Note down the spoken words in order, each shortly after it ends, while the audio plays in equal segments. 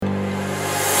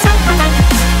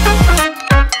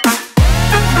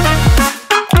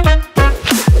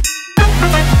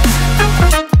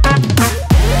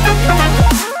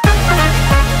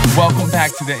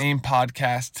to the AIM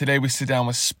podcast. Today we sit down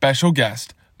with special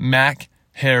guest, Mac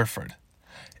Hereford.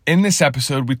 In this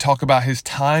episode, we talk about his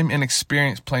time and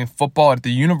experience playing football at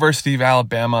the University of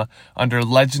Alabama under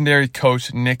legendary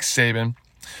coach Nick Saban.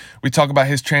 We talk about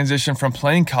his transition from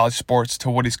playing college sports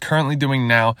to what he's currently doing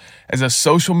now as a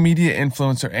social media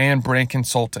influencer and brand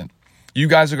consultant. You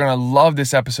guys are going to love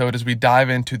this episode as we dive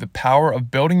into the power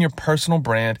of building your personal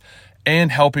brand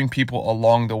and helping people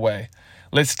along the way.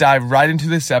 Let's dive right into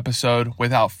this episode.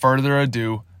 Without further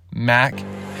ado, Mac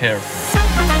Hereford.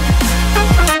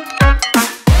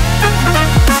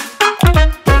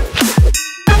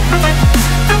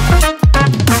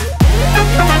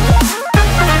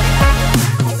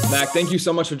 Mac, thank you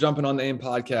so much for jumping on the AIM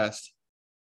podcast.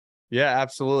 Yeah,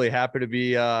 absolutely. Happy to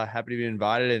be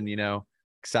invited, and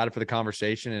excited for the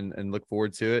conversation and look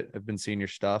forward to it. I've been seeing your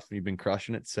stuff and you've been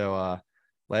crushing it. So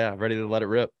ready to let it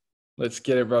rip. Let's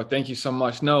get it, bro. Thank you so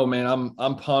much. No, man,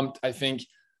 I'm pumped. I think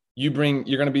you're going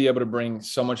to be able to bring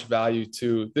so much value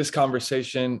to this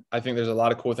conversation. I think there's a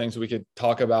lot of cool things we could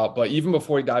talk about, but even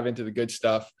before we dive into the good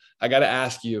stuff, I got to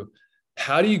ask you,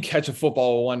 how do you catch a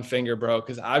football with one finger, bro?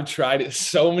 Because I've tried it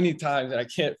so many times and I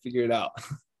can't figure it out.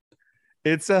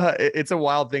 It's a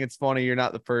wild thing. It's funny. You're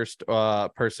not the first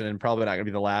person and probably not going to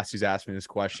be the last who's asked me this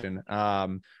question.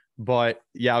 But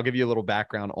yeah, I'll give you a little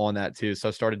background on that too. So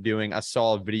I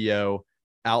saw a video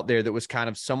out there that was kind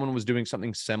of someone was doing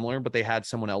something similar, but they had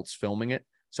someone else filming it.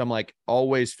 So I'm like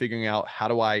always figuring out how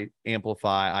do I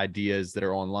amplify ideas that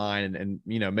are online and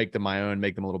make them my own,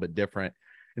 make them a little bit different.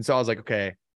 And so I was like,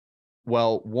 okay,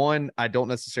 well, one, I don't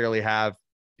necessarily have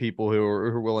people who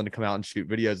are willing to come out and shoot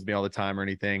videos with me all the time or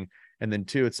anything. And then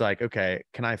two, it's like, okay,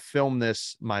 can I film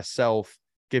this myself,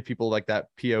 give people like that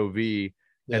POV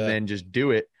and then just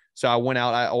do it? So I went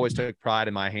out. I always took pride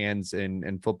in my hands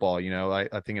in football.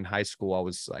 I think in high school, I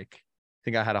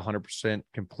had 100%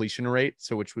 completion rate.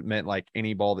 So which meant like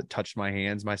any ball that touched my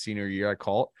hands my senior year, I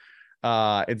caught.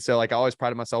 And so like I always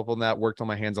prided myself on that, worked on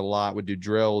my hands a lot, would do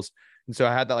drills. And so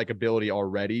I had that like ability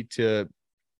already to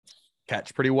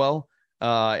catch pretty well.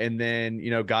 And then,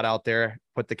 got out there,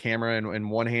 put the camera in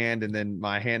one hand and then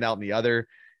my hand out in the other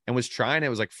and was trying. It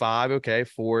was like 5, okay,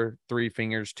 4, 3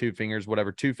 fingers, 2 fingers,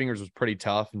 whatever. 2 fingers was pretty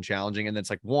tough and challenging. And then it's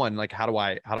like one, like, how do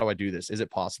I do this? Is it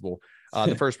possible?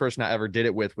 The first person I ever did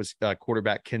it with was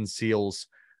quarterback Ken Seals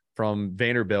from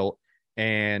Vanderbilt.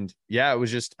 And yeah, it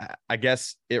was just, I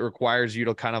guess it requires you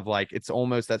to kind of like, it's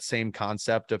almost that same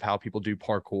concept of how people do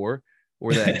parkour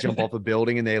where they jump off a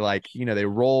building and they like, they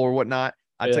roll or whatnot.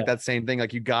 I took that same thing.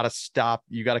 Like you got to stop,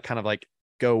 you got to kind of like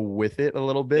go with it a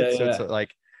little bit. It's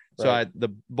like,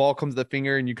 the ball comes to the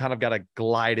finger and you kind of got to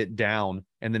glide it down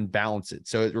and then balance it.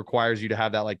 So it requires you to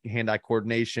have that like hand-eye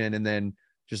coordination and then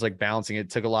just like bouncing. It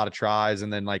took a lot of tries.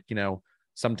 And then like,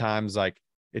 sometimes like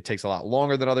it takes a lot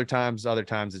longer than other times. Other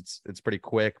times it's pretty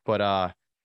quick, but I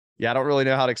don't really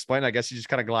know how to explain it. I guess you just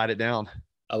kind of glide it down.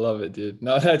 I love it, dude.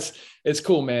 No, it's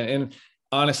cool, man. And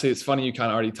honestly, it's funny. You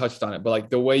kind of already touched on it, but like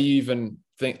the way you even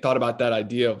thought about that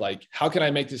idea of like, how can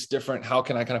I make this different? How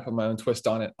can I kind of put my own twist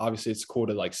on it? Obviously it's cool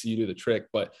to like see you do the trick,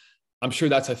 but I'm sure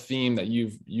that's a theme that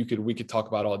we could talk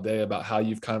about all day about how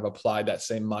you've kind of applied that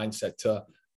same mindset to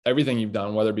everything you've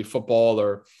done, whether it be football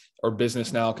or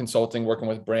business now, consulting, working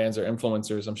with brands or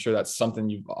influencers. I'm sure that's something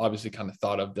you've obviously kind of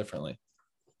thought of differently.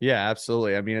 Yeah,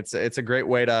 absolutely. I mean, it's a great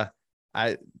way to,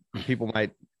 people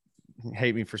might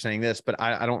hate me for saying this, but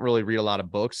I don't really read a lot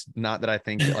of books. Not that I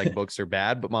think that like books are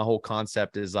bad, but my whole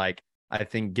concept is like, I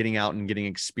think getting out and getting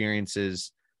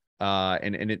experiences.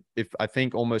 If I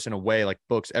think almost in a way like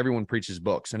books, everyone preaches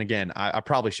books. And again, I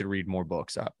probably should read more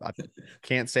books. I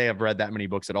can't say I've read that many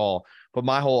books at all, but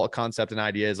my whole concept and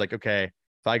idea is like, okay,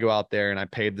 if I go out there and I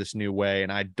pave this new way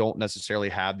and I don't necessarily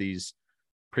have these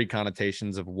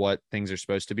pre-connotations of what things are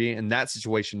supposed to be in that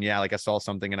situation. Yeah. Like I saw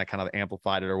something and I kind of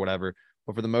amplified it or whatever.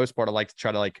 But for the most part, I like to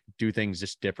try to like do things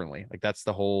just differently. Like that's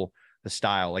the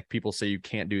style. Like people say you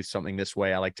can't do something this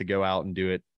way. I like to go out and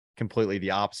do it completely the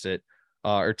opposite,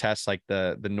 or test like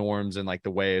the norms and like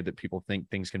the way that people think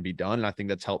things can be done. And I think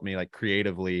that's helped me like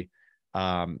creatively,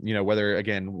 whether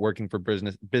again, working for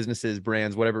businesses,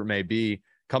 brands, whatever it may be,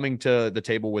 coming to the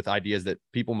table with ideas that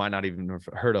people might not even have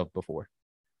heard of before.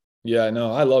 Yeah,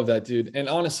 no, I love that, dude. And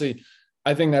honestly,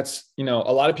 I think that's, a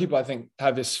lot of people I think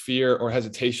have this fear or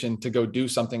hesitation to go do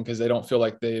something because they don't feel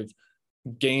like they've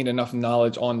gained enough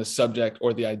knowledge on the subject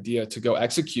or the idea to go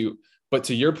execute. But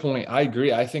to your point, I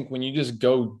agree. I think when you just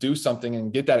go do something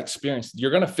and get that experience, you're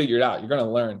going to figure it out. You're going to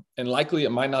learn. And likely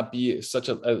it might not be such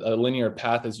a linear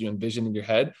path as you envision in your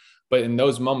head. But in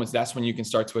those moments, that's when you can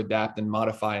start to adapt and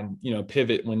modify and,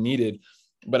 pivot when needed.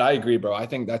 But I agree, bro. I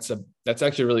think that's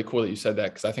actually really cool that you said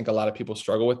that, because I think a lot of people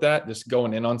struggle with that, just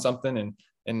going in on something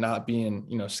and not being,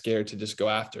 scared to just go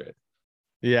after it.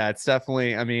 Yeah, it's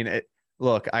definitely, I mean,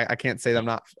 look, I can't say that I'm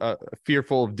not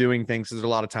fearful of doing things. There's a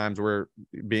lot of times where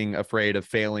being afraid of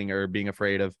failing or being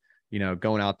afraid of,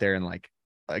 going out there and like,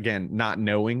 again, not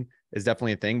knowing is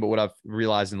definitely a thing. But what I've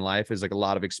realized in life is like a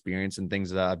lot of experience and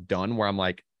things that I've done where I'm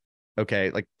like, okay,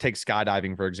 like take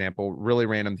skydiving, for example, really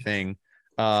random thing.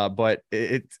 But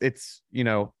it's,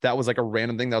 that was like a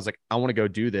random thing that I was like, I want to go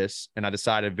do this. And I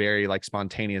decided very like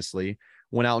spontaneously,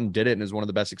 went out and did it. And it was one of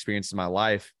the best experiences of my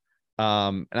life.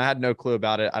 And I had no clue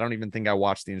about it. I don't even think I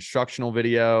watched the instructional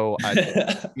video.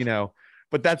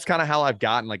 But that's kind of how I've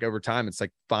gotten like over time. It's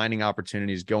like finding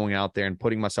opportunities, going out there and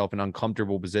putting myself in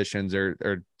uncomfortable positions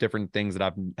or different things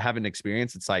that haven't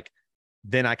experienced. It's like,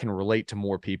 then I can relate to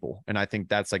more people. And I think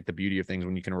that's like the beauty of things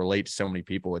when you can relate to so many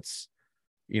people. It's,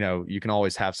 you can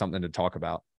always have something to talk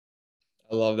about.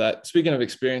 I love that. Speaking of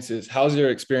experiences, how's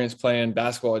your experience playing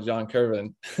basketball with John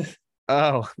Curvin?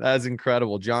 Oh, that's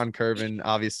incredible. John Curvin,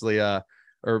 obviously,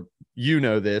 or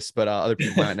this, but other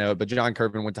people might know it. But John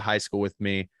Curvin went to high school with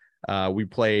me. We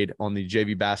played on the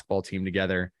JV basketball team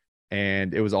together,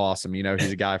 and it was awesome.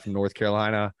 He's a guy from North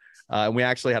Carolina. And we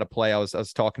actually had a play. I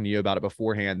was talking to you about it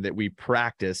beforehand that we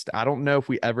practiced. I don't know if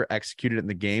we ever executed it in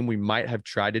the game. We might have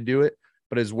tried to do it,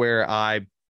 but it's where I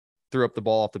threw up the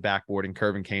ball off the backboard and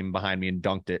Curvin came behind me and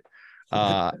dunked it.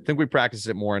 I think we practiced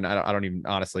it more, and I don't even,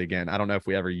 honestly, again, I don't know if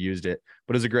we ever used it,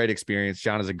 but it was a great experience.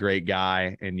 John is a great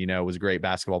guy and, was a great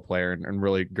basketball player and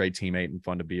really great teammate and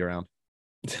fun to be around.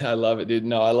 I love it, dude.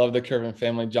 No, I love the Curvin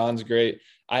family. John's great.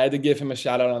 I had to give him a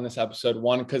shout out on this episode,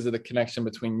 one, because of the connection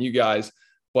between you guys,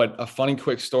 but a funny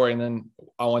quick story. And then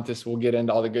we'll get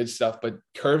into all the good stuff, but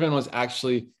Curvin was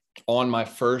actually on my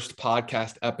first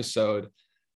podcast episode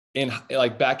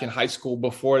back in high school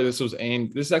before this was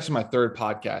aimed. This is actually my third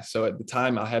podcast. So at the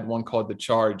time I had one called The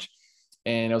Charge,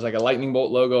 and it was like a lightning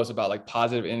bolt logo. It's about like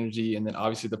positive energy. And then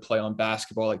obviously the play on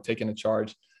basketball, like taking a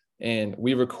charge. And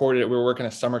we recorded it. We were working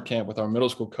a summer camp with our middle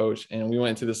school coach, and we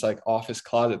went into this like office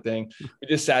closet thing. We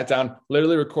just sat down,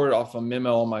 literally recorded off a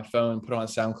memo on my phone, put it on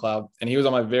SoundCloud. And he was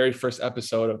on my very first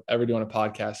episode of ever doing a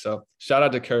podcast. So shout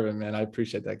out to Curvin, man. I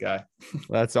appreciate that guy.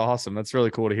 That's awesome. That's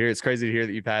really cool to hear. It's crazy to hear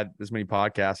that you've had this many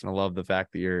podcasts, and I love the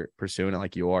fact that you're pursuing it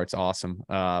like you are. It's awesome.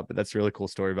 But that's a really cool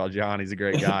story about John. He's a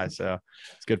great guy. So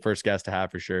it's a good first guest to have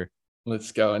for sure.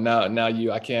 Let's go. And now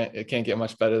it can't get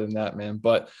much better than that, man.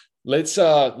 But let's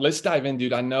dive in,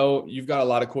 dude. I know you've got a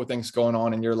lot of cool things going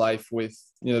on in your life with,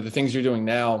 the things you're doing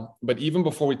now, but even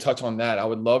before we touch on that, I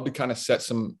would love to kind of set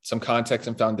some context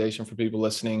and foundation for people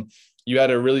listening. You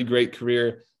had a really great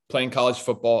career playing college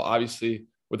football, obviously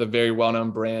with a very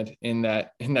well-known brand in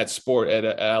that sport at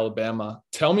Alabama.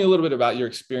 Tell me a little bit about your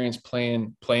experience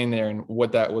playing there and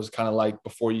what that was kind of like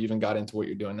before you even got into what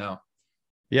you're doing now.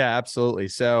 Yeah, absolutely.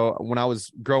 So when I was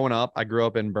growing up, I grew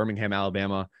up in Birmingham,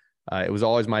 Alabama. It was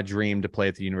always my dream to play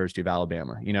at the University of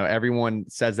Alabama. Everyone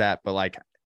says that, but like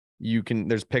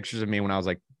there's pictures of me when I was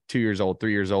like 2 years old,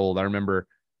 3 years old. I remember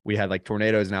we had like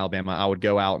tornadoes in Alabama. I would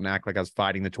go out and act like I was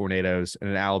fighting the tornadoes in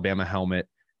an Alabama helmet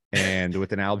and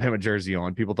with an Alabama jersey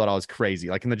on. People thought I was crazy.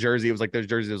 Like in the jersey, it was like those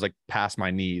jerseys was like past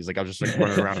my knees. Like I was just like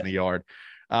running around in the yard.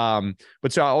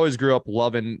 But so I always grew up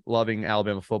loving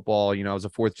Alabama football. I was a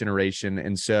fourth generation.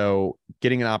 And so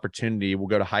getting an opportunity, we'll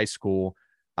go to high school.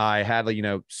 I had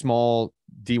small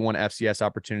D1 FCS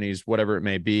opportunities, whatever it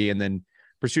may be. And then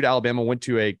pursued Alabama, went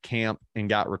to a camp and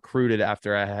got recruited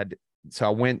so I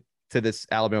went to this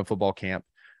Alabama football camp,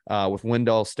 with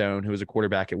Wendell Stone, who was a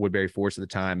quarterback at Woodbury Forest at the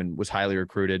time and was highly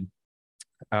recruited.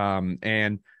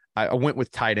 And I went with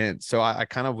tight end. So I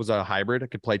kind of was a hybrid. I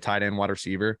could play tight end, wide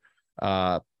receiver.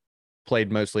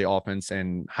 Played mostly offense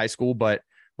in high school, but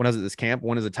when I was at this camp,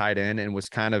 went as a tight end and was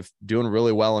kind of doing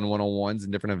really well in one-on-ones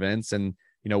and different events. And,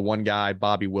 one guy,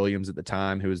 Bobby Williams at the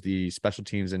time, who was the special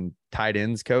teams and tight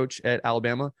ends coach at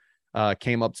Alabama,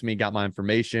 came up to me, got my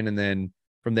information. And then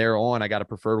from there on, I got a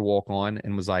preferred walk-on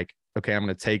and was like, okay, I'm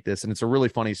going to take this. And it's a really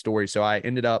funny story. So I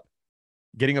ended up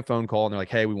getting a phone call and they're like,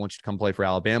 hey, we want you to come play for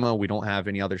Alabama. We don't have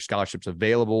any other scholarships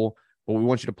available, but we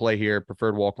want you to play here,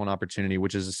 preferred walk-on opportunity,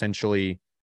 which is essentially,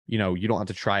 you don't have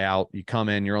to try out. You come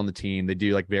in, you're on the team. They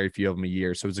do like very few of them a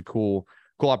year. So it was a cool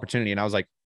opportunity. And I was like,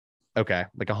 okay,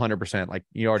 like 100%, like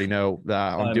you already know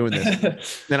that I'm doing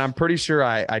this. Then I'm pretty sure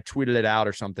I tweeted it out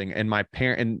or something. And my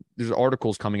parent, and there's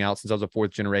articles coming out since I was a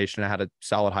fourth generation. I had a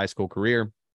solid high school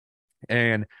career.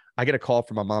 And I get a call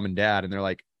from my mom and dad and they're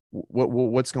like,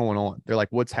 what's going on? They're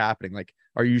like, what's happening? Like,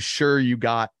 are you sure you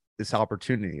got this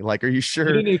opportunity? Like, are you sure?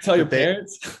 You didn't even tell your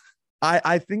parents?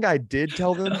 I think I did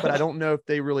tell them, but I don't know if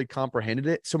they really comprehended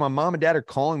it. So my mom and dad are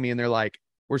calling me and they're like,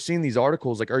 we're seeing these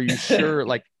articles. Like, are you sure?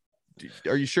 Like,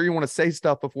 are you sure you want to say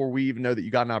stuff before we even know that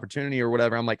you got an opportunity or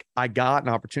whatever? I'm like, I got an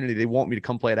opportunity. They want me to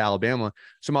come play at Alabama.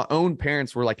 So my own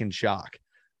parents were like in shock.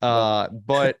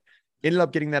 But ended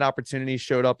up getting that opportunity,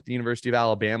 showed up at the University of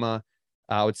Alabama.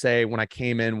 I would say when I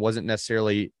came in, wasn't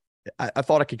necessarily, I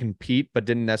thought I could compete, but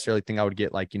didn't necessarily think I would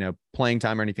get like, playing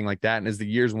time or anything like that. And as the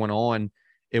years went on,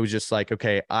 it was just like,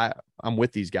 okay, I'm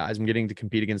with these guys. I'm getting to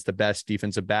compete against the best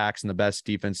defensive backs and the best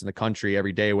defense in the country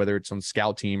every day, whether it's on the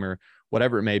scout team or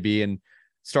whatever it may be. And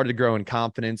started to grow in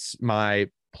confidence. My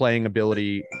playing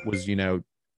ability was,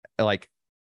 like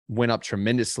went up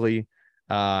tremendously.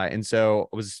 And so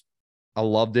I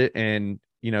loved it. And,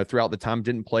 throughout the time,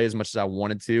 didn't play as much as I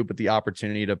wanted to, but the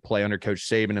opportunity to play under Coach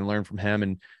Saban and learn from him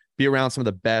and be around some of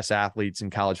the best athletes in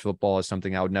college football is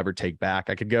something I would never take back.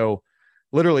 I could go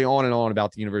literally on and on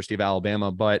about the University of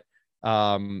Alabama, but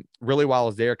really while I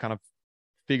was there, kind of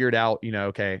figured out,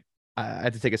 okay, I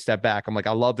had to take a step back. I'm like,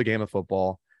 I love the game of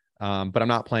football, but I'm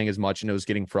not playing as much, and it was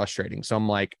getting frustrating. So I'm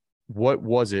like, what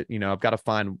was it? I've got to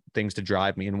find things to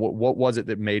drive me. And what was it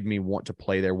that made me want to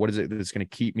play there? What is it that's going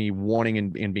to keep me wanting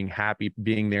and being happy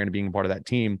being there and being a part of that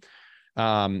team?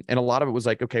 And a lot of it was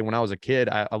like, okay, when I was a kid,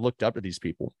 I looked up to these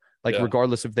people, like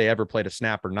regardless if they ever played a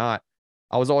snap or not.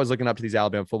 I was always looking up to these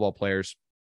Alabama football players.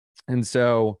 And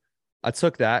so I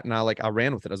took that and I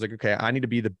ran with it. I was like, okay, I need to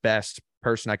be the best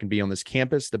person I can be on this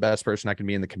campus, the best person I can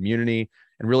be in the community,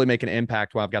 and really make an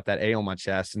impact while I've got that A on my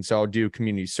chest. And so I'll do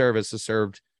community service. I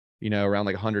served, around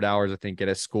like 100 hours, I think, at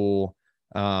a school,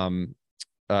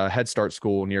 Head Start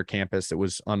school near campus. It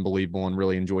was unbelievable and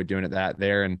really enjoyed doing it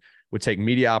there, and would take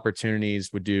media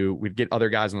opportunities, we'd get other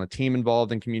guys on the team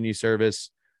involved in community service.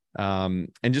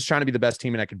 And just trying to be the best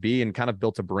teammate I could be, and kind of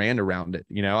built a brand around it.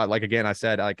 Again, I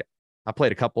said, I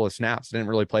played a couple of snaps, didn't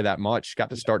really play that much, got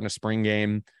to start in a spring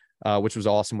game, which was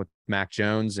awesome with Mac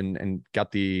Jones, and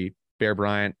got the Bear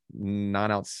Bryant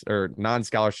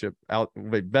non-scholarship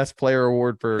best player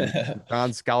award for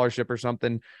non-scholarship or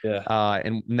something.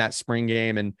 In that spring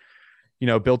game, and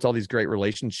built all these great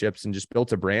relationships and just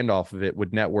built a brand off of it.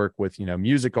 Would network with,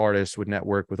 music artists, would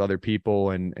network with other people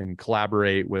and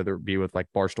collaborate, whether it be with like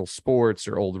Barstool Sports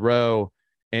or Old Row,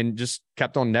 and just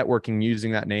kept on networking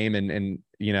using that name and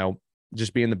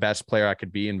just being the best player I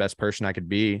could be and best person I could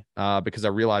be, because I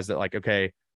realized that like,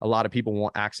 okay, a lot of people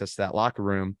want access to that locker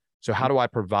room. So how do I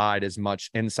provide as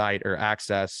much insight or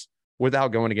access without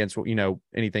going against,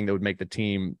 anything that would make the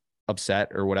team upset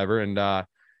or whatever? And,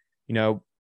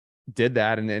 did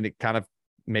that. And it kind of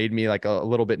made me like a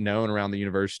little bit known around the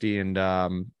university and,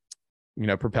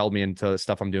 propelled me into the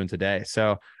stuff I'm doing today.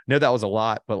 So I know that was a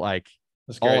lot, but like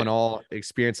all in all,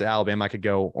 experience at Alabama, I could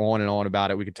go on and on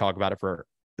about it. We could talk about it for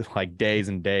like days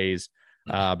and days,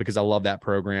 because I love that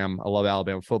program. I love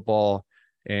Alabama football,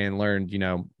 and learned,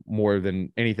 more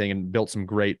than anything, and built some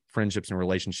great friendships and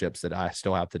relationships that I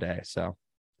still have today. So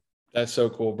that's so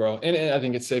cool, bro. And I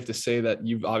think it's safe to say that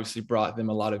you've obviously brought them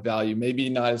a lot of value, maybe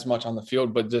not as much on the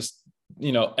field, but just,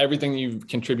 everything you've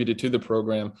contributed to the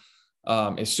program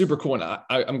is super cool. And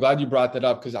I'm glad you brought that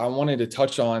up, because I wanted to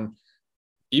touch on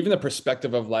even the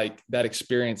perspective of like that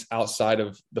experience outside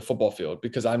of the football field,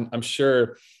 because I'm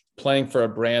sure playing for a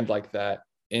brand like that,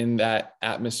 in that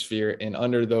atmosphere and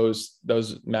under those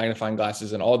magnifying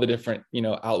glasses and all the different,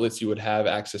 outlets you would have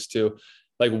access to,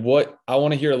 like what I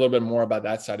want to hear a little bit more about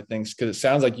that side of things, because it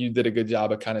sounds like you did a good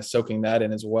job of kind of soaking that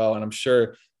in as well. And I'm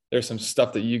sure there's some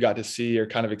stuff that you got to see or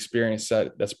kind of experience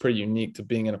that's pretty unique to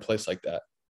being in a place like that.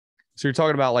 So you're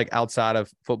talking about like outside of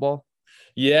football?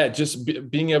 Yeah, just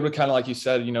being able to kind of, like you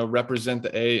said, represent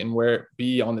the A and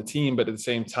be on the team, but at the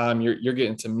same time, you're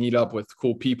getting to meet up with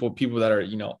cool people that are,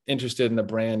 interested in the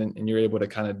brand, and you're able to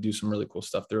kind of do some really cool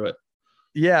stuff through it.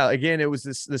 Yeah. Again, it was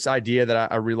this idea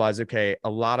that I realized, okay, a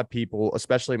lot of people,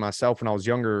 especially myself when I was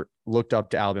younger, looked up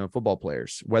to Alabama football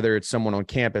players, whether it's someone on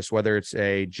campus, whether it's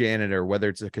a janitor, whether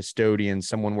it's a custodian,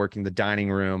 someone working the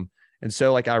dining room. And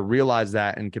so like, I realized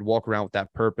that and could walk around with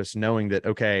that purpose, knowing that,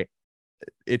 okay,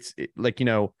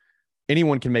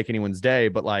 anyone can make anyone's day,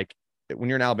 but like when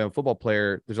you're an Alabama football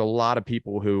player, there's a lot of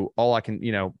people who all I can,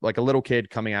 like a little kid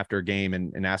coming after a game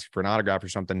and asking for an autograph or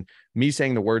something, me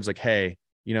saying the words like, hey,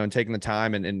 and taking the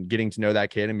time and getting to know that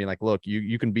kid and being like, look,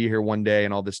 you can be here one day,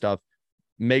 and all this stuff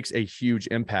makes a huge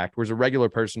impact. Whereas a regular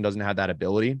person doesn't have that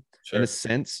ability in a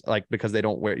sense, like, because they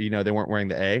don't wear, they weren't wearing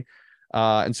the A.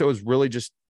 And so it was really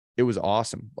just, it was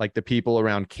awesome. Like the people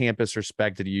around campus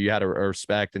respected you. You had a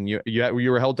respect, and you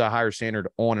were held to a higher standard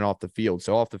on and off the field.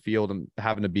 So off the field, I'm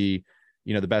having to be,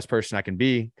 the best person I can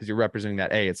be, because you're representing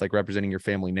that A. It's like representing your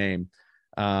family name.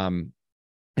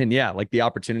 And and yeah, like the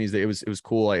opportunities that it was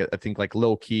cool. I think like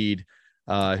Lil Keed,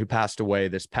 who passed away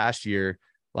this past year,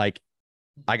 like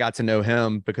I got to know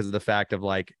him because of the fact of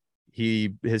like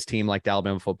his team liked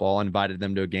Alabama football, invited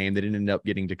them to a game. They didn't end up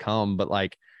getting to come, but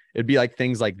like it'd be like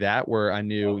things like that where I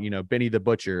knew, Benny the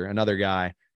Butcher, another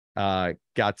guy,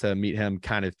 got to meet him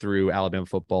kind of through Alabama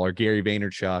football, or Gary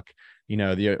Vaynerchuk.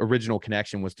 The original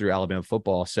connection was through Alabama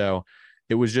football. So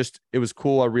it was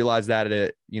cool. I realized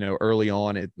that early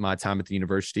on at my time at the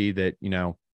university that,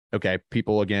 okay,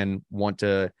 people again want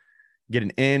to get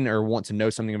an in or want to know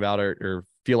something about it or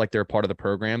feel like they're a part of the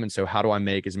program. And so how do I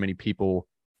make as many people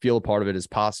feel a part of it as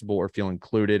possible or feel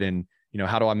included? And,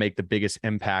 how do I make the biggest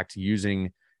impact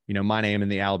using, my name and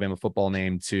the Alabama football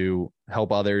name to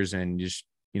help others and just,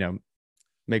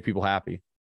 make people happy.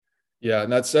 Yeah,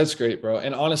 and that's great, bro.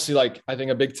 And honestly, like I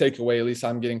think a big takeaway, at least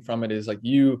I'm getting from it, is like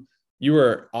you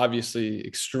are obviously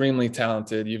extremely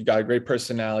talented. You've got a great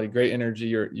personality, great energy.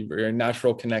 You're a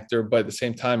natural connector, but at the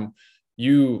same time,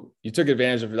 you took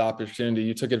advantage of the opportunity.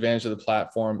 You took advantage of the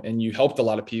platform, and you helped a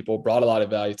lot of people, brought a lot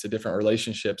of value to different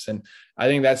relationships. And I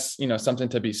think that's something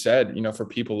to be said. For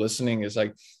people listening is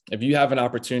like if you have an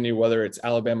opportunity, whether it's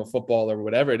Alabama football or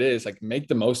whatever it is, like make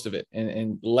the most of it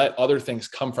and let other things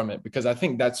come from it. Because I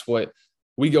think that's what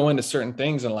we go into certain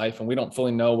things in life, and we don't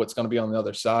fully know what's going to be on the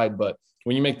other side, but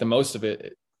when you make the most of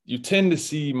it, you tend to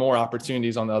see more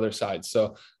opportunities on the other side.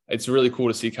 So it's really cool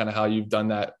to see kind of how you've done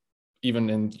that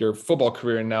even in your football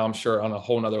career. And now I'm sure on a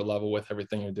whole nother level with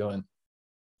everything you're doing.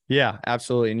 Yeah,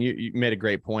 absolutely. And you made a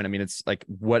great point. I mean, it's like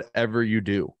whatever you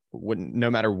do, no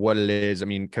matter what it is. I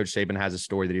mean, Coach Saban has a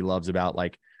story that he loves about or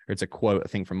it's a quote, I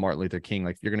think, from Martin Luther King,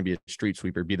 like, you're going to be a street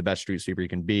sweeper, be the best street sweeper you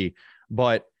can be.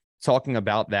 But talking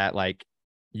about that, like,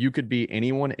 you could be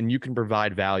anyone and you can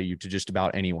provide value to just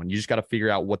about anyone. You just got to figure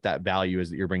out what that value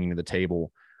is that you're bringing to the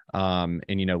table, and,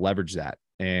 leverage that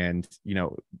and,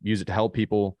 use it to help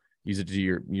people, use it to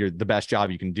do your the best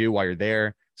job you can do while you're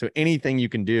there. So anything you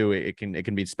can do, it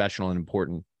can be special and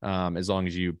important, as long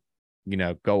as you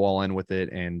go all in with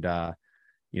it and,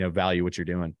 value what you're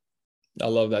doing. I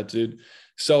love that, dude.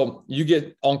 So you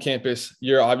get on campus,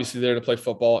 you're obviously there to play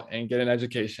football and get an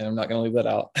education. I'm not going to leave that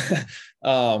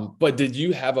out. But did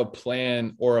you have a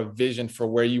plan or a vision for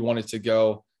where you wanted to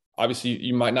go? Obviously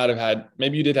you might not have had,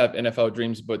 maybe you did have NFL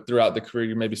dreams, but throughout the career,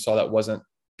 you maybe saw that wasn't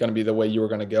going to be the way you were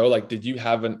going to go. Like, did you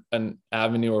have an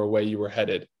avenue or a way you were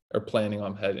headed or planning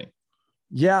on heading?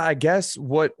 Yeah, I guess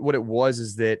what it was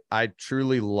is that I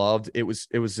truly loved it. Was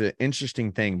an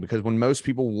interesting thing because when most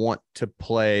people want to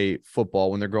play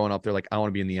football when they're growing up, they're like, I want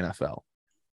to be in the NFL.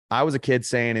 I was a kid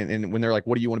saying, and when they're like,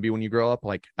 what do you want to be when you grow up?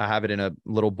 Like, I have it in a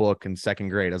little book in second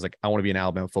grade. I was like, I want to be an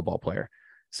Alabama football player.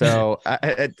 So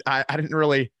I didn't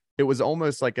really, it was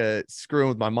almost like a screwing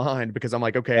with my mind because I'm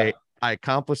like, okay, yeah, I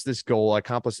accomplished this goal. I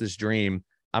accomplished this dream.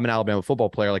 I'm an Alabama football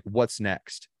player. Like, what's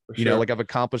next? Sure. Like, I've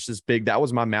accomplished this big, that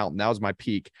was my mountain. That was my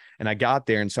peak. And I got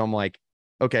there. And so I'm like,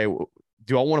 okay,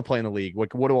 do I want to play in the league? What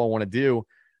do I want to do?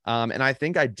 And I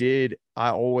think I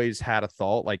always had a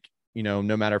thought, like, no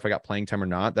matter if I got playing time or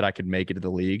not, that I could make it to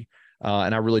the league.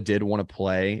 And I really did want to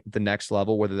play the next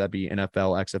level, whether that be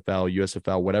NFL, XFL,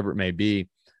 USFL, whatever it may be.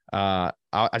 I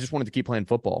just wanted to keep playing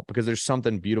football because there's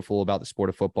something beautiful about the sport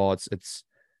of football. It's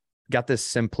got this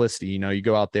simplicity, you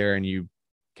go out there and you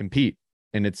compete.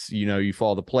 And it's, you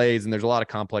follow the plays and there's a lot of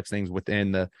complex things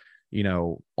within the,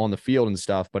 on the field and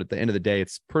stuff. But at the end of the day,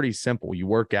 it's pretty simple. You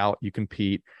work out, you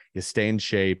compete, you stay in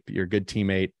shape, you're a good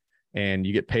teammate, and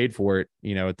you get paid for it,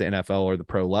 at the NFL or the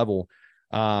pro level.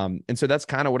 And so that's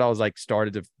kind of what I was like,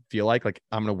 started to feel like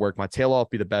I'm going to work my tail off,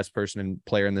 be the best person and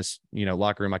player in this,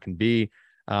 locker room I can be.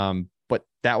 But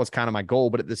that was kind of my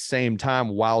goal. But at the same time,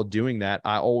 while doing that,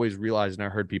 I always realized, and I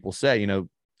heard people say,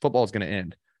 football is going to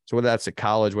end. So whether that's at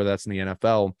college, whether that's in the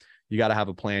NFL, you got to have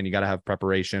a plan, you got to have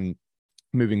preparation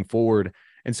moving forward.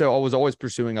 And so I was always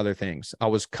pursuing other things. I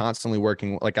was constantly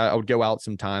working. Like, I would go out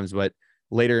sometimes, but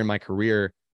later in my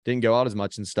career, didn't go out as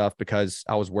much and stuff because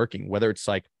I was working, whether it's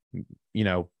like,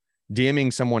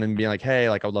 DMing someone and being like, hey,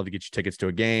 like, I would love to get you tickets to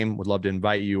a game, would love to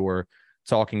invite you, or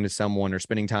talking to someone or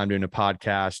spending time doing a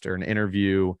podcast or an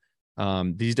interview.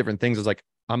 These different things. I was like,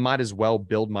 I might as well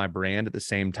build my brand at the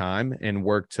same time and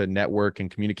work to network and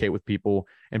communicate with people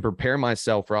and prepare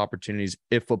myself for opportunities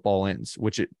if football ends,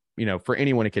 which for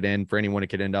anyone it could end, for anyone it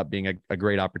could end up being a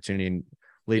great opportunity and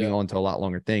leading on to a lot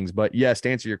longer things. But yes, to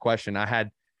answer your question, I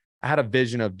had a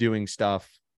vision of doing stuff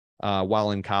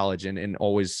while in college and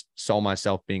always saw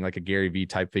myself being like a Gary V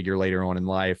type figure later on in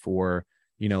life, or,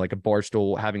 like a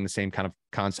Barstool, having the same kind of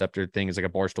concept or thing as like a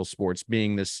Barstool Sports,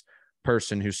 being this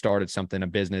person who started something, a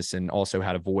business, and also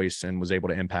had a voice and was able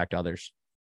to impact others.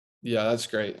 Yeah, that's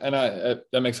great. And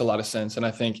that makes a lot of sense. And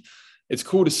I think it's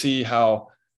cool to see how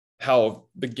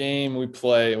the game we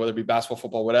play, whether it be basketball,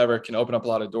 football, whatever, can open up a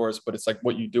lot of doors, but it's like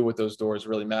what you do with those doors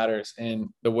really matters. And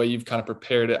the way you've kind of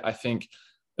prepared it, I think,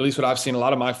 at least what I've seen, a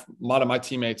lot of my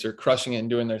teammates are crushing it and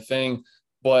doing their thing.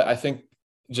 But I think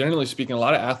generally speaking, a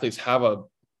lot of athletes have a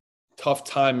tough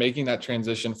time making that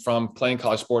transition from playing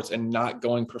college sports and not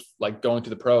going going to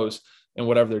the pros and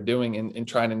whatever they're doing, and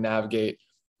trying to navigate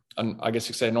I guess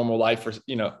you could say a normal life, or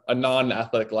a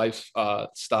non-athletic life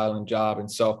style and job. And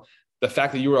so the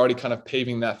fact that you were already kind of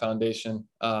paving that foundation,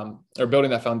 or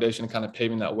building that foundation and kind of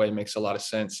paving that way, makes a lot of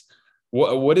sense.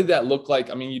 What did that look like?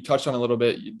 I mean, you touched on a little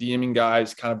bit, DMing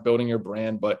guys, kind of building your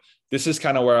brand, but this is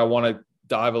kind of where I want to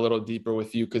dive a little deeper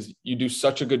with you, because you do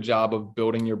such a good job of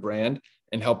building your brand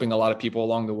and helping a lot of people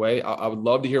along the way. I would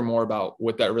love to hear more about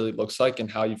what that really looks like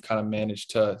and how you've kind of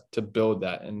managed to build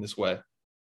that in this way.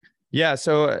 Yeah.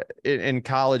 So in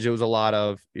college, it was a lot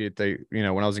of when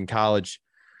I was in college,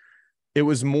 it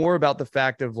was more about the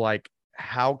fact of like,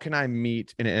 how can I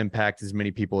meet and impact as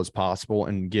many people as possible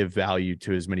and give value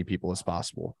to as many people as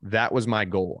possible? That was my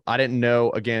goal. I didn't know,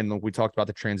 again, like we talked about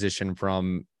the transition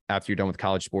from after you're done with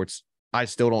college sports. I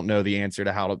still don't know the answer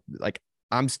to how to, like,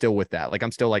 I'm still with that. Like,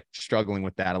 I'm still like struggling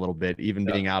with that a little bit, even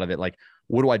being out of it. Like,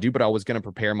 what do I do? But I was going to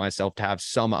prepare myself to have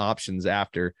some options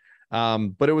after.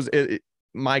 But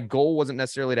my goal wasn't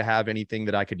necessarily to have anything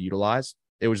that I could utilize.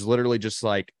 It was literally just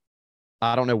like,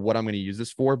 I don't know what I'm going to use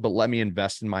this for, but let me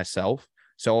invest in myself.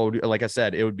 So like I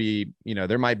said, it would be,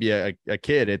 there might be a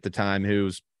kid at the time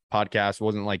whose podcast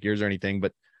wasn't like yours or anything,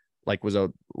 but like was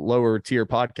a lower tier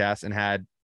podcast and had,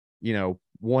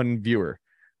 one viewer.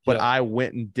 But Yeah. I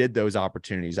went and did those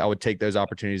opportunities. I would take those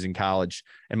opportunities in college,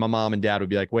 and my mom and dad would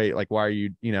be like, wait, like, why are you,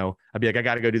 I'd be like, I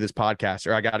got to go do this podcast,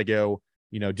 or I got to go,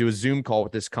 do a Zoom call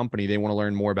with this company. They want to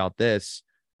learn more about this.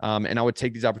 And I would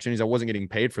take these opportunities. I wasn't getting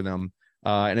paid for them.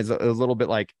 And it's a little bit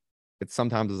like, it's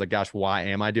sometimes it's like, gosh, why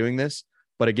am I doing this?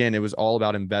 But again, it was all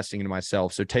about investing into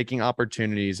myself. So taking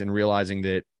opportunities and realizing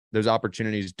that those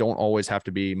opportunities don't always have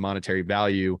to be monetary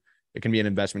value. It can be an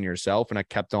investment in yourself. And I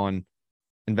kept on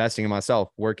investing in myself,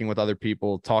 working with other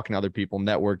people, talking to other people,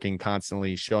 networking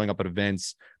constantly, showing up at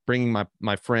events, bringing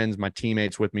my friends, my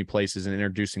teammates with me places and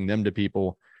introducing them to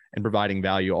people and providing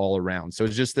value all around. So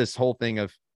it's just this whole thing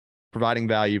of providing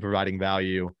value.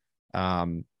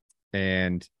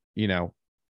 And,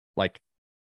 like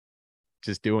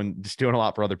just doing a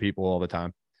lot for other people all the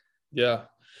time. Yeah,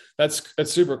 that's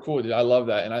super cool, dude. I love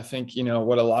that. And I think,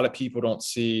 what a lot of people don't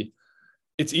see,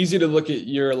 it's easy to look at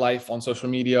your life on social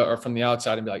media or from the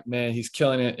outside and be like, man, he's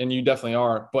killing it. And you definitely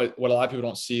are. But what a lot of people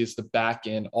don't see is the back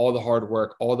end, all the hard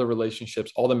work, all the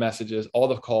relationships, all the messages, all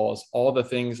the calls, all the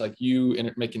things like you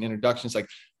making introductions. Like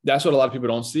that's what a lot of people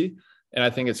don't see. And I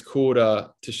think it's cool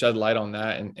to shed light on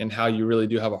that, and how you really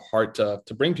do have a heart to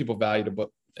bring people value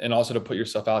and also to put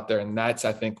yourself out there. And that's,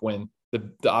 I think, when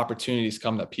the opportunities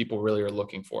come that people really are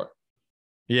looking for.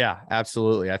 Yeah,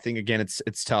 absolutely. I think again,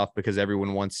 it's tough because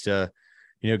everyone wants to,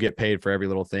 get paid for every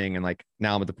little thing. And like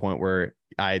now I'm at the point where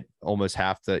I almost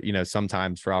have to,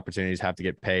 sometimes for opportunities have to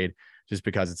get paid, just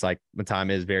because it's like the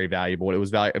time is very valuable. It was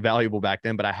valuable back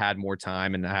then, but I had more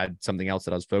time and I had something else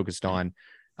that I was focused on.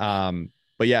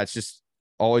 But yeah, it's just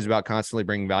always about constantly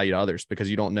bringing value to others, because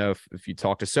you don't know if you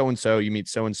talk to so-and-so, you meet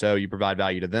so-and-so, you provide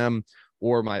value to them.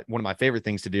 Or one of my favorite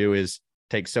things to do is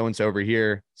take so-and-so over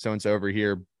here,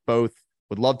 both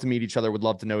would love to meet each other, would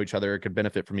love to know each other, could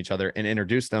benefit from each other, and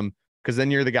introduce them, because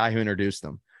then you're the guy who introduced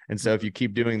them. And so if you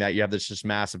keep doing that, you have this just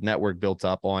massive network built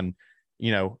up on,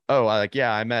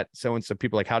 I met so-and-so.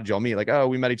 People like, how did y'all meet? Like, oh,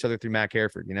 we met each other through Mac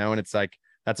Hereford, and it's like,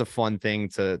 that's a fun thing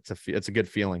to it's a good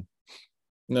feeling.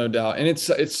 No doubt. And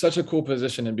it's such a cool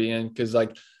position to be in, because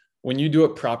like when you do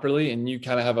it properly and you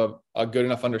kind of have a good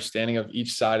enough understanding of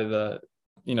each side of the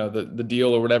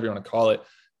deal, or whatever you want to call it,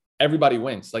 everybody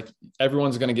wins. Like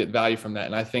everyone's going to get value from that.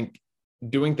 And I think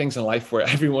doing things in life where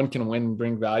everyone can win and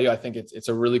bring value, I think it's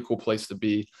a really cool place to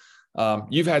be.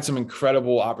 You've had some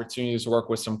incredible opportunities to work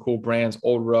with some cool brands,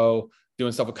 Old Row,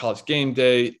 doing stuff with College Game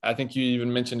Day. I think you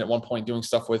even mentioned at one point doing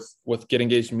stuff with Get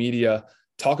Engaged Media.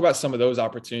 Talk about some of those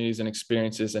opportunities and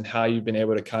experiences and how you've been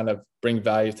able to kind of bring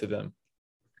value to them.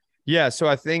 Yeah. So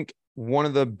I think one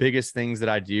of the biggest things that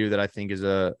I do that I think is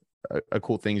a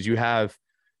cool thing is you have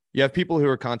people who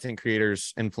are content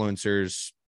creators,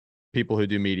 influencers, people who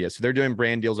do media. So they're doing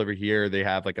brand deals over here. They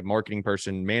have like a marketing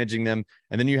person managing them.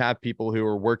 And then you have people who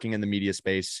are working in the media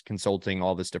space, consulting,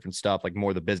 all this different stuff, like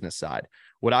more the business side.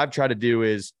 What I've tried to do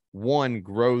is, one,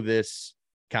 grow this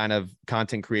kind of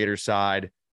content creator side,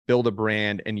 build a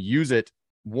brand, and use it,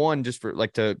 one, just for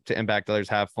like to impact others,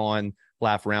 have fun,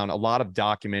 laugh around, a lot of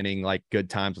documenting like good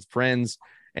times with friends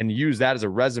and use that as a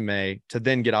resume to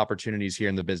then get opportunities here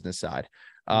in the business side.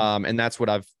 And that's what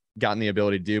I've gotten the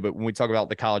ability to do. But when we talk about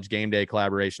the college game day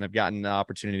collaboration, I've gotten the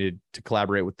opportunity to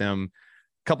collaborate with them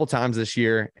a couple times this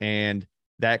year. And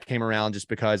that came around just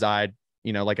because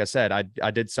like I said,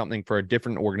 I did something for a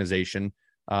different organization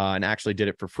and actually did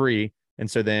it for free. And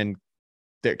so then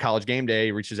the college game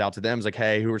day reaches out to them, is like,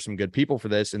 hey, who are some good people for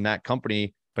this? And that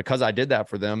company, because I did that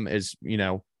for them, is,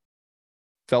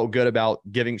 felt good about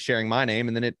sharing my name.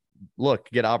 And then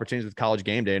get opportunities with college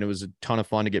game day. And it was a ton of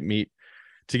fun to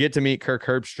get to meet Kirk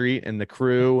Herbstreit and the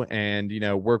crew and,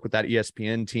 work with that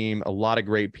ESPN team. A lot of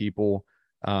great people.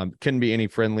 Couldn't be any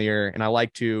friendlier. And I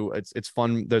like it's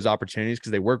fun, those opportunities,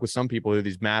 because they work with some people who are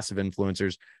these massive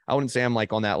influencers. I wouldn't say I'm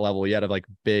like on that level yet of like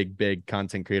big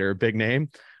content creator, a big name,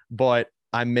 but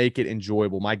I make it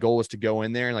enjoyable. My goal is to go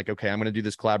in there and like, okay, I'm going to do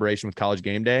this collaboration with college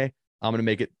game day. I'm going to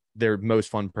make it their most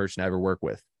fun person I ever work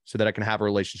with so that I can have a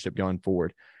relationship going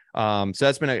forward. So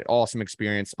that's been an awesome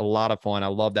experience. A lot of fun. I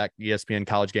love that ESPN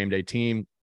college game day team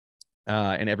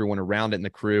and everyone around it and the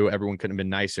crew. Everyone couldn't have been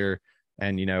nicer.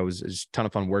 And, it was a ton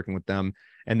of fun working with them.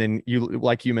 And then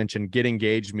like you mentioned, Get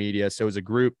Engaged Media. So as a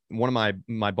group, one of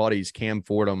my buddies, Cam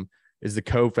Fordham, is the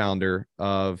co-founder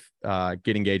of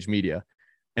Get Engaged Media.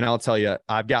 And I'll tell you,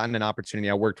 I've gotten an opportunity.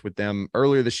 I worked with them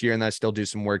earlier this year, and I still do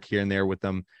some work here and there with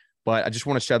them. But I just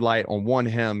want to shed light on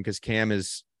him, because Cam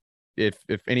is, if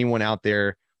anyone out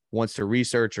there wants to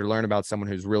research or learn about someone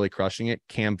who's really crushing it,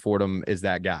 Cam Fordham is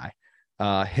that guy.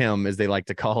 Him, as they like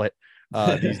to call it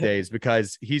these days,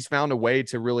 because he's found a way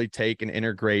to really take and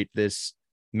integrate this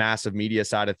massive media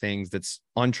side of things that's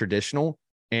untraditional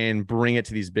and bring it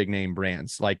to these big name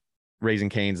brands like Raising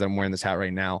Cane's. I'm wearing this hat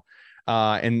right now.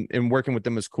 And working with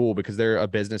them is cool because they're a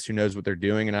business who knows what they're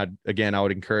doing. And I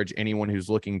would encourage anyone who's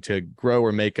looking to grow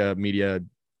or make a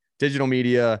digital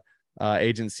media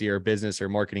agency or business or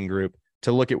marketing group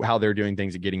to look at how they're doing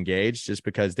things and Get Engaged, just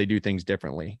because they do things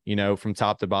differently, from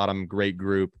top to bottom. Great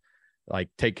group, like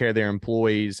take care of their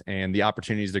employees, and the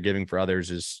opportunities they're giving for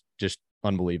others is just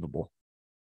unbelievable.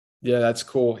 Yeah, that's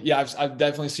cool. Yeah, I've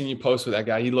definitely seen you post with that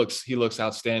guy. He looks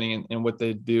outstanding, and what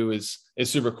they do is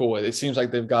super cool. It seems like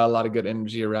they've got a lot of good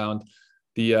energy around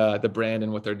the brand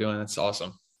and what they're doing. That's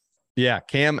awesome. Yeah,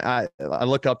 Cam, I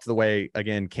look up to the way,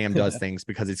 again, Cam does things,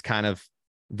 because it's kind of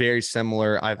very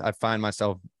similar. I find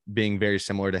myself being very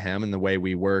similar to him in the way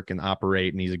we work and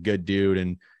operate, and he's a good dude,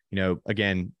 and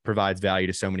again, provides value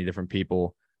to so many different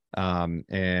people,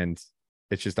 and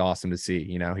it's just awesome to see.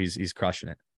 He's crushing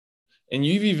it. And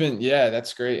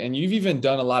that's great. And you've even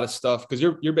done a lot of stuff, because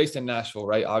you're based in Nashville,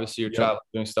 right? Obviously, you're traveling,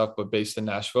 doing stuff, but based in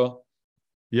Nashville.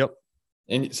 Yep.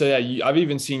 And so, yeah, I've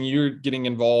even seen you getting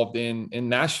involved in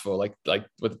Nashville, like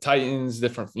with the Titans,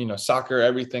 different, soccer,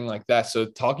 everything like that. So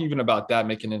talk even about that,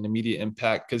 making an immediate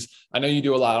impact, because I know you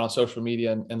do a lot on social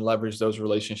media and leverage those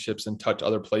relationships and touch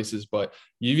other places, but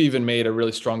you've even made a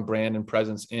really strong brand and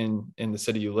presence in the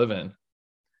city you live in.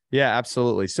 Yeah,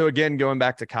 absolutely. So again, going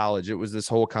back to college, it was this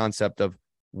whole concept of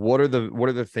what are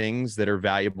the things that are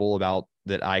valuable about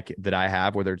that I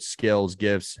have, whether it's skills,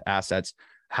 gifts, assets.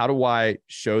 How do I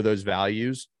show those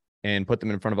values and put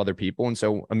them in front of other people? And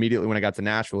so immediately when I got to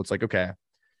Nashville, it's like, okay,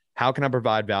 how can I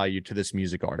provide value to this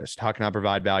music artist? How can I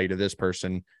provide value to this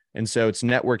person? And so it's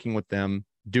networking with them,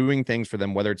 doing things for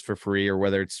them, whether it's for free or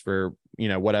whether it's for,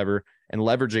 whatever, and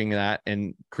leveraging that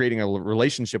and creating a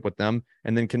relationship with them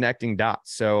and then connecting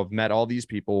dots. So I've met all these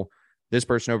people. This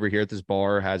person over here at this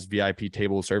bar has VIP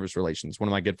table service relations. One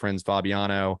of my good friends,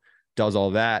 Fabiano, does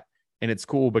all that. And it's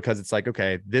cool because it's like,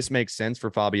 okay, this makes sense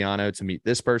for Fabiano to meet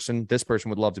this person. This person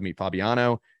would love to meet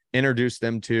Fabiano, introduce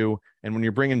them to. And when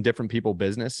you're bringing different people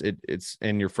business, it's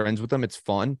and you're friends with them, it's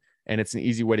fun. And it's an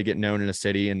easy way to get known in a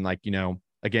city. And like,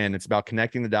 again, it's about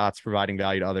connecting the dots, providing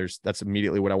value to others. That's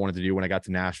immediately what I wanted to do when I got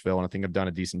to Nashville. And I think I've done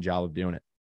a decent job of doing it.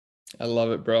 I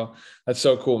love it, bro. That's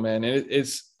so cool, man. And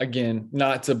it's, again,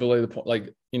 not to belay the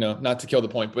point, not to kill the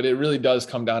point, but it really does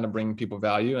come down to bringing people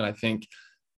value. And I think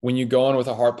when you go in with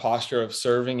a hard posture of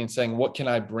serving and saying, what can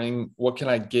I bring? What can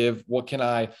I give? What can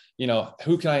I,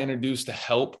 who can I introduce to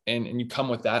help? And you come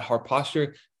with that hard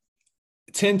posture,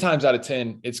 10 times out of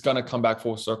 10, it's going to come back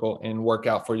full circle and work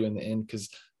out for you in the end, because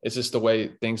it's just the way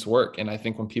things work. And I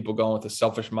think when people go in with a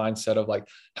selfish mindset of like,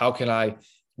 how can I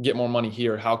get more money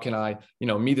here? How can I,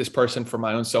 meet this person for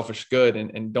my own selfish good,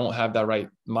 and don't have that right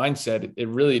mindset, it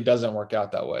really doesn't work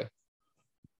out that way.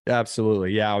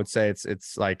 Absolutely. Yeah. I would say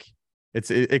it's like,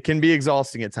 it can be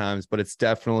exhausting at times, but it's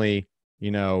definitely,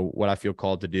 what I feel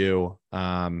called to do.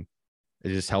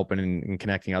 Is just helping and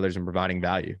connecting others and providing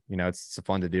value. It's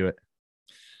fun to do it.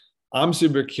 I'm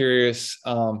super curious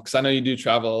because I know you do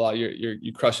travel a lot.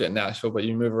 You crush it in Nashville, but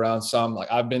you move around some.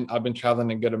 Like I've been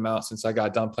traveling a good amount since I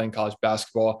got done playing college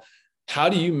basketball. How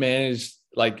do you manage?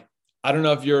 Like I don't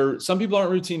know if you're. Some people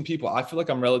aren't routine people. I feel like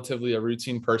I'm relatively a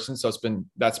routine person, so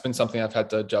that's been something I've had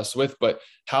to adjust with. But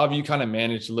how have you kind of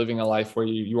managed living a life where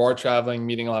you are traveling,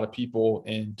 meeting a lot of people,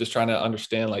 and just trying to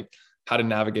understand like how to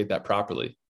navigate that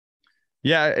properly?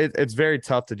 Yeah, it's very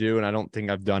tough to do, and I don't think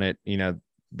I've done it,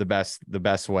 the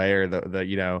best way, or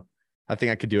the I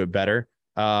think I could do it better.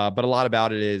 But a lot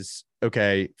about it is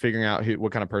okay, figuring out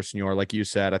what kind of person you are. Like you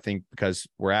said, I think because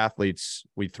we're athletes,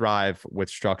 we thrive with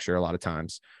structure a lot of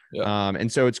times. Yeah.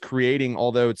 And so it's creating,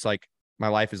 although it's like my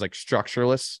life is like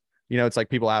structureless. It's like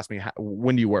people ask me,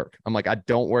 when do you work? I'm like, I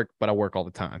don't work, but I work all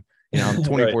the time. I'm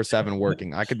Right. 24/7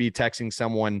 working. I could be texting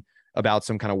someone about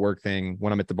some kind of work thing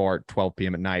when I'm at the bar at 12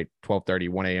 p.m. at night, 12:30,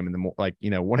 1 a.m. in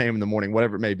the 1 a.m. in the morning,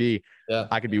 whatever it may be. Yeah.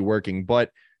 I could be working, but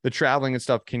the traveling and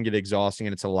stuff can get exhausting,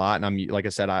 and it's a lot. And like I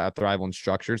said, I thrive on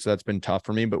structure. So that's been tough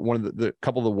for me. But one of the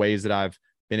couple of the ways that I've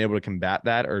been able to combat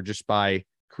that are just by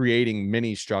creating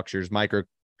mini structures,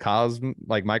 microcosm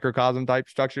type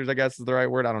structures, I guess is the right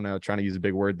word. I don't know, trying to use a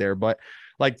big word there, but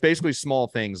like basically small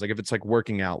things. Like if it's like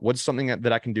working out, what's something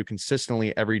that I can do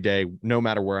consistently every day, no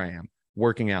matter where I am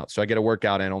working out. So I get a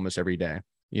workout in almost every day.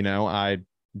 I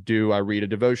read a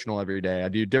devotional every day. I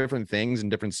do different things and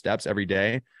different steps every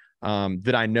day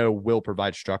that I know will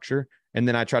provide structure. And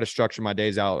then I try to structure my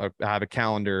days out. I have a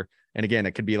calendar. And again,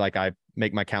 it could be like I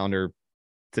make my calendar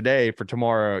today for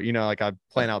tomorrow, like I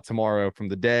plan out tomorrow from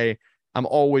the day. I'm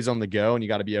always on the go, and you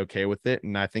got to be okay with it.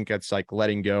 And I think that's like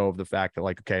letting go of the fact that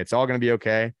like, okay, it's all going to be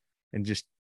okay. And just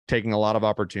taking a lot of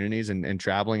opportunities and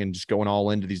traveling and just going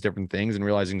all into these different things and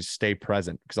realizing to stay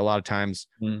present. Because a lot of times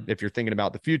if you're thinking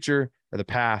about the future or the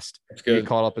past, That's you get good.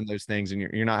 caught up in those things and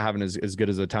you're not having as good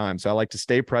as a time. So I like to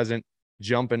stay present,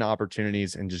 jump into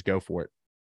opportunities, and just go for it.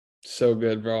 So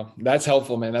good, bro. That's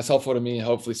helpful, man. That's helpful to me.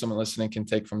 Hopefully someone listening can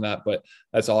take from that, but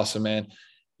that's awesome, man.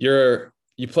 You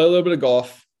play a little bit of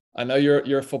golf. I know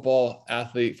you're a football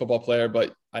athlete, football player,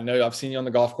 but I know I've seen you on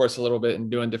the golf course a little bit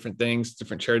and doing different things,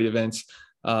 different charity events.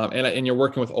 And you're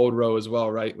working with Old Row as well,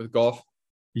 right? With golf.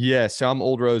 Yeah, so I'm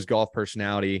Old Rose golf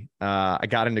personality. I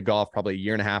got into golf probably a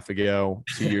year and a half ago,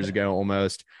 2 years ago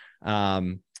almost.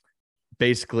 Um,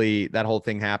 Basically, that whole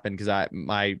thing happened because a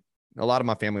lot of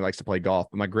my family likes to play golf,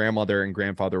 but my grandmother and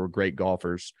grandfather were great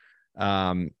golfers.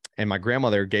 And my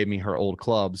grandmother gave me her old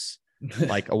clubs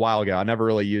like a while ago. I never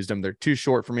really used them. They're too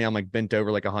short for me. I'm like bent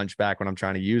over like a hunchback when I'm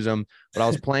trying to use them. But I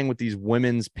was playing with these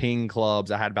women's ping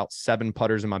clubs. I had about 7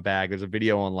 putters in my bag. There's a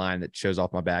video online that shows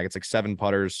off my bag. It's like 7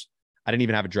 putters. I didn't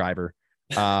even have a driver.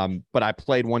 But I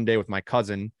played one day with my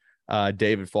cousin,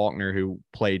 David Faulkner, who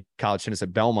played college tennis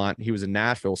at Belmont. He was in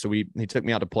Nashville. So he took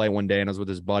me out to play one day, and I was with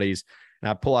his buddies. And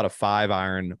I pull out a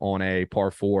 5-iron on a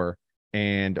par 4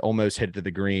 and almost hit it to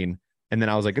the green. And then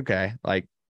I was like, okay, like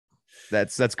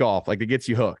that's golf. Like it gets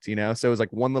you hooked, So it was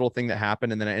like one little thing that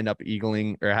happened, and then I end up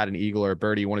eagling, or had an eagle or a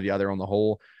birdie, one or the other on the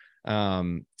hole,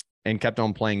 and kept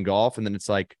on playing golf. And then it's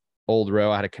like Old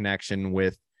Row. I had a connection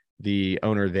with the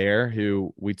owner there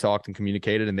who we talked and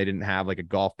communicated, and they didn't have like a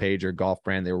golf page or golf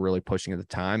brand they were really pushing at the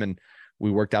time. And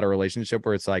we worked out a relationship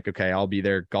where it's like, okay, I'll be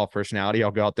their golf personality.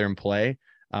 I'll go out there and play.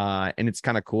 And it's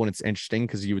kind of cool. And it's interesting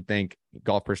because you would think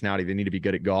golf personality, they need to be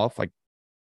good at golf, like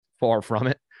far from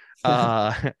it.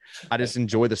 I just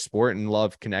enjoy the sport and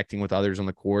love connecting with others on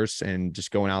the course and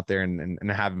just going out there and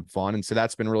having fun. And so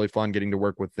that's been really fun getting to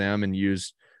work with them and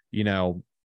use,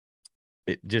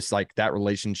 it just like that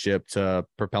relationship to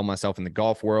propel myself in the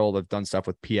golf world. I've done stuff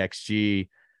with PXG.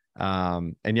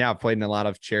 And yeah, I've played in a lot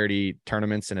of charity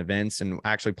tournaments and events, and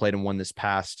actually played in one this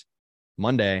past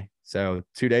Monday. So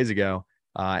 2 days ago,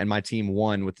 and my team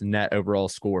won with the net overall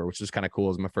score, which was kind of cool. It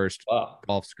was my first Wow.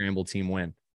 golf scramble team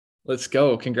win. Let's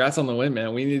go. Congrats on the win, man.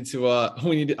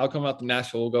 I'll come out to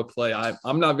Nashville. We'll go play.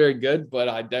 I'm not very good, but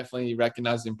I definitely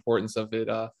recognize the importance of it.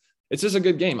 It's just a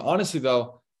good game. Honestly,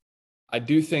 though, I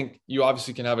do think you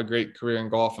obviously can have a great career in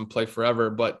golf and play forever,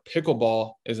 but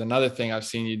pickleball is another thing I've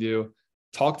seen you do.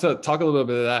 Talk a little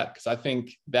bit of that, because I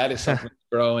think that is something that's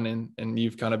growing, and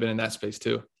you've kind of been in that space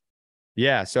too.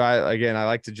 Yeah. So I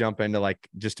like to jump into like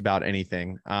just about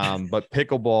anything. But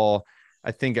pickleball,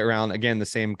 I think around, again, the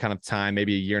same kind of time,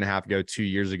 maybe a year and a half ago, 2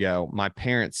 years ago, my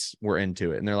parents were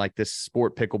into it, and they're like, this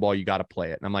sport pickleball, you got to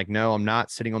play it. And I'm like, no, I'm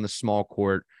not sitting on the small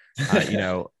court.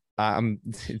 I'm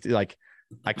like,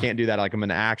 I can't do that. Like I'm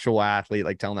an actual athlete,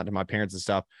 like telling that to my parents and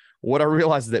stuff. What I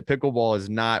realized is that pickleball is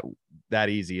not that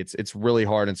easy. It's really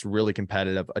hard. And it's really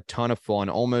competitive, a ton of fun.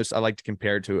 Almost, I like to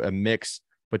compare it to a mix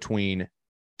between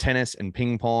tennis and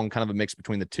ping pong, kind of a mix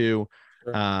between the two.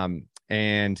 Sure.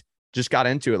 And just got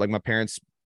into it. Like my parents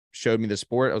showed me the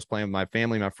sport. I was playing with my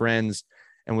family, my friends,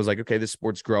 and was like, okay, this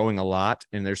sport's growing a lot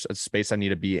and there's a space I need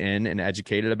to be in and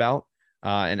educated about.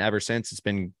 And ever since, it's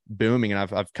been booming,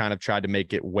 and I've kind of tried to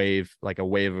make it like a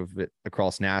wave of it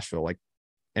across Nashville, like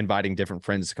inviting different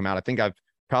friends to come out. I think I've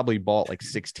probably bought like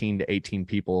 16 to 18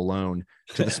 people alone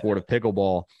to the sport of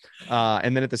pickleball.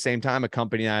 And then at the same time, I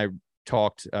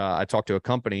talked to a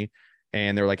company,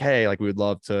 and they're like, hey, like we would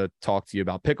love to talk to you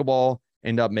about pickleball.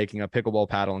 End up making a pickleball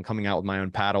paddle and coming out with my own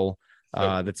paddle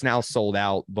that's now sold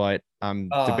out, but I'm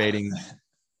debating.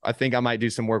 I think I might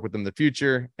do some work with them in the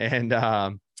future and,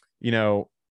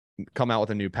 come out with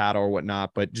a new paddle or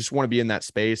whatnot, but just want to be in that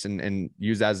space and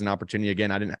use that as an opportunity.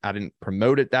 Again, I didn't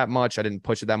promote it that much. I didn't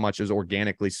push it that much. It was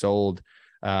organically sold.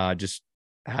 Just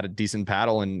had a decent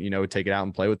paddle and, take it out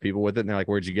and play with people with it. And they're like,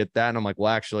 where'd you get that? And I'm like,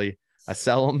 well, actually I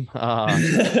sell them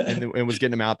and was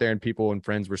getting them out there, and people and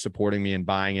friends were supporting me and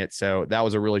buying it. So that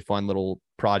was a really fun little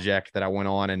project that I went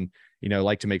on, and,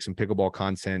 like to make some pickleball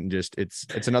content, and just,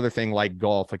 it's another thing like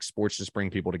golf, like sports just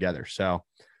bring people together. So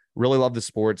really love the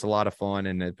sport. It's a lot of fun,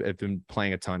 and I've been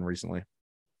playing a ton recently.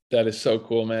 That is so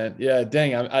cool, man. Yeah,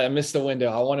 dang, I missed the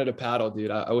window. I wanted a paddle, dude.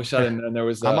 I wish I didn't know there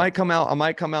was. I might come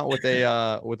out with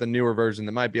a newer version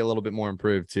that might be a little bit more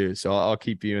improved too. So I'll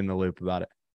keep you in the loop about it.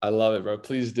 I love it, bro.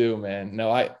 Please do, man. No,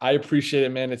 I appreciate it,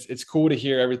 man. It's cool to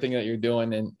hear everything that you're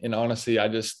doing, and honestly,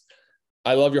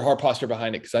 I love your heart posture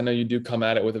behind it, because I know you do come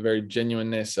at it with a very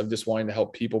genuineness of just wanting to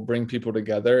help people, bring people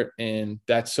together, and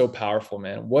that's so powerful,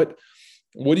 man.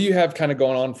 What do you have kind of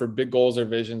going on for big goals or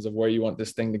visions of where you want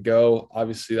this thing to go?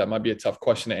 Obviously, that might be a tough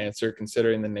question to answer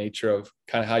considering the nature of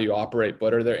kind of how you operate,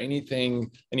 but are there any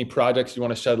projects you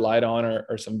want to shed light on,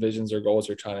 or some visions or goals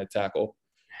you're trying to tackle?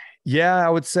 Yeah, I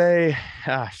would say,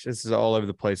 gosh, this is all over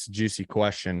the place. Juicy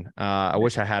question. I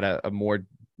wish I had a more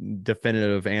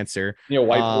definitive answer.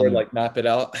 Whiteboard, like map it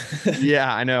out.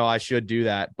 Yeah, I know I should do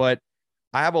that, but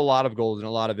I have a lot of goals and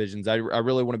a lot of visions. I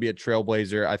really want to be a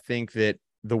trailblazer. I think that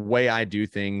the way I do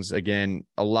things, again,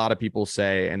 a lot of people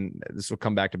say, and this will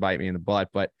come back to bite me in the butt,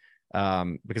 but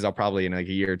because I'll probably in like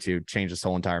a year or two change this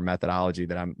whole entire methodology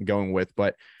that I'm going with.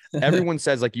 But everyone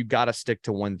says like, you got to stick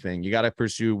to one thing. You got to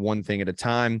pursue one thing at a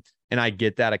time. And I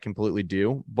get that. I completely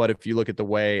do. But if you look at the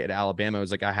way at Alabama, it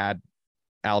was like I had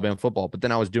Alabama football, but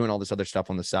then I was doing all this other stuff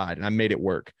on the side and I made it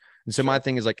work. And so my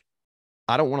thing is like,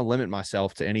 I don't want to limit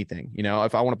myself to anything.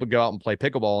 If I want to go out and play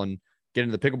pickleball and get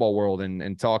into the pickleball world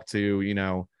and talk to,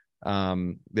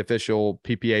 the official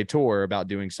PPA tour about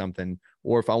doing something,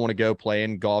 or if I want to go play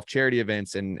in golf charity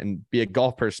events and be a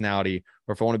golf personality,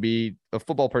 or if I want to be a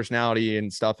football personality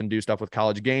and stuff and do stuff with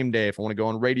College Game Day, if I want to go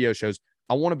on radio shows,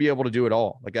 I want to be able to do it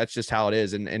all. Like, that's just how it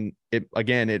is. And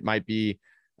it might be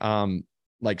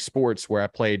like sports, where I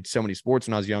played so many sports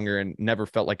when I was younger and never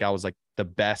felt like I was like the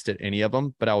best at any of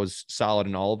them, but I was solid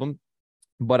in all of them.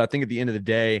 But I think at the end of the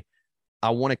day, I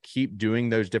want to keep doing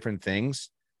those different things,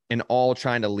 and all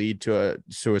trying to lead to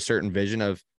a certain vision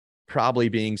of probably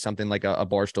being something like a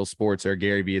Barstool Sports or a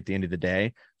Gary Vee at the end of the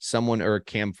day, someone, or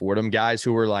Cam Fordham, guys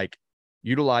who are like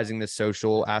utilizing this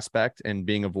social aspect and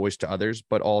being a voice to others,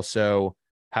 but also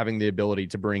having the ability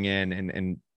to bring in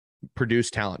and produce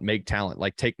talent, make talent.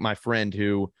 Like, take my friend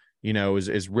who,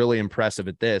 is really impressive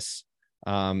at this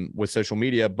with social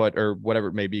media, or whatever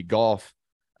it may be, golf,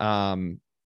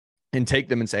 and take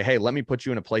them and say, hey, let me put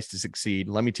you in a place to succeed.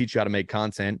 Let me teach you how to make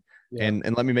content, and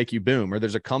let me make you boom. Or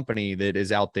there's a company that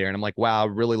is out there and I'm like, wow, I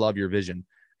really love your vision.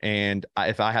 And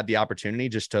if I had the opportunity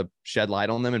just to shed light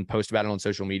on them and post about it on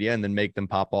social media and then make them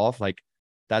pop off, like,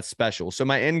 that's special. So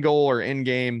my end goal or end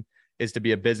game is to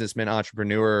be a businessman,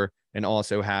 entrepreneur, and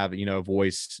also have, a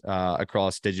voice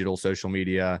across digital, social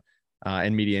media,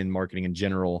 and media and marketing in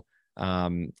general,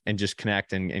 and just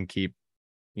connect and keep,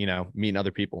 meeting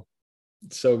other people.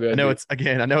 So good.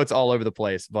 I know it's all over the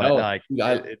place, but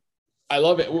I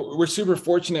love it. We're super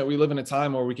fortunate. We live in a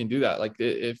time where we can do that. Like,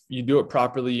 if you do it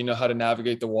properly, you know how to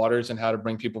navigate the waters and how to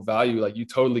bring people value. Like, you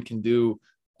totally can do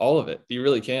all of it. You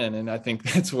really can. And I think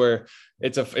that's where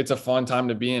it's a fun time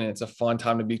to be in. It's a fun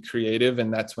time to be creative.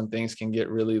 And that's when things can get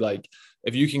really, like,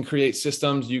 if you can create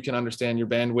systems, you can understand your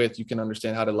bandwidth, you can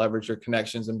understand how to leverage your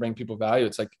connections and bring people value.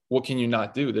 It's like, what can you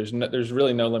not do? There's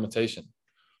really no limitation.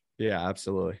 Yeah,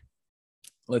 absolutely.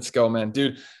 Let's go, man.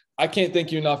 Dude, I can't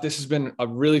thank you enough. This has been a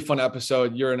really fun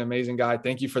episode. You're an amazing guy.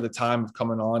 Thank you for the time of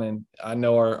coming on. And I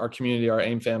know our community, our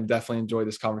AIM fam, definitely enjoyed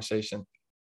this conversation.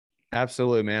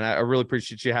 Absolutely, man. I really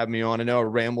appreciate you having me on. I know I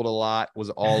rambled a lot, was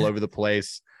all over the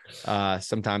place.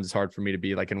 Sometimes it's hard for me to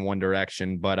be like in one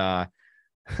direction, but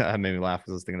That made me laugh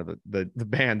because I was thinking of the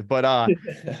band. But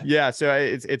yeah, so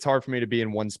it's hard for me to be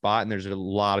in one spot, and there's a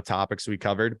lot of topics we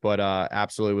covered, but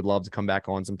absolutely would love to come back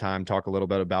on sometime, talk a little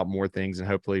bit about more things, and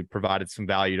hopefully provided some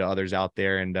value to others out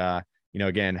there. And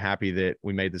again, happy that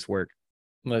we made this work.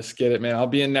 Let's get it, man. I'll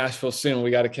be in Nashville soon.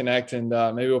 We got to connect, and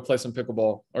maybe we'll play some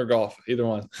pickleball or golf, either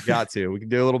one. Got to. We can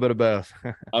do a little bit of both.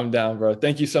 I'm down, bro.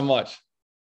 Thank you so much.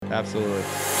 Absolutely.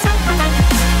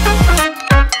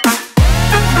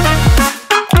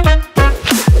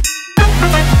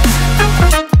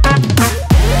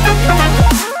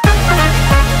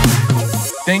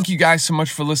 Thank you guys so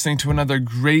much for listening to another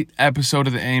great episode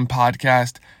of the AIM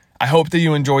podcast. I hope that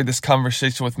you enjoyed this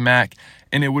conversation with Mac,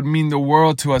 and it would mean the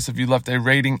world to us if you left a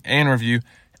rating and review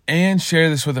and share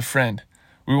this with a friend.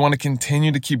 We want to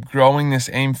continue to keep growing this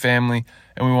AIM family,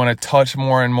 and we want to touch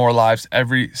more and more lives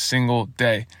every single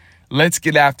day. Let's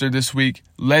get after this week.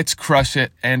 Let's crush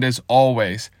it. And as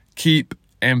always, keep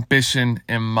ambition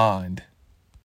in mind.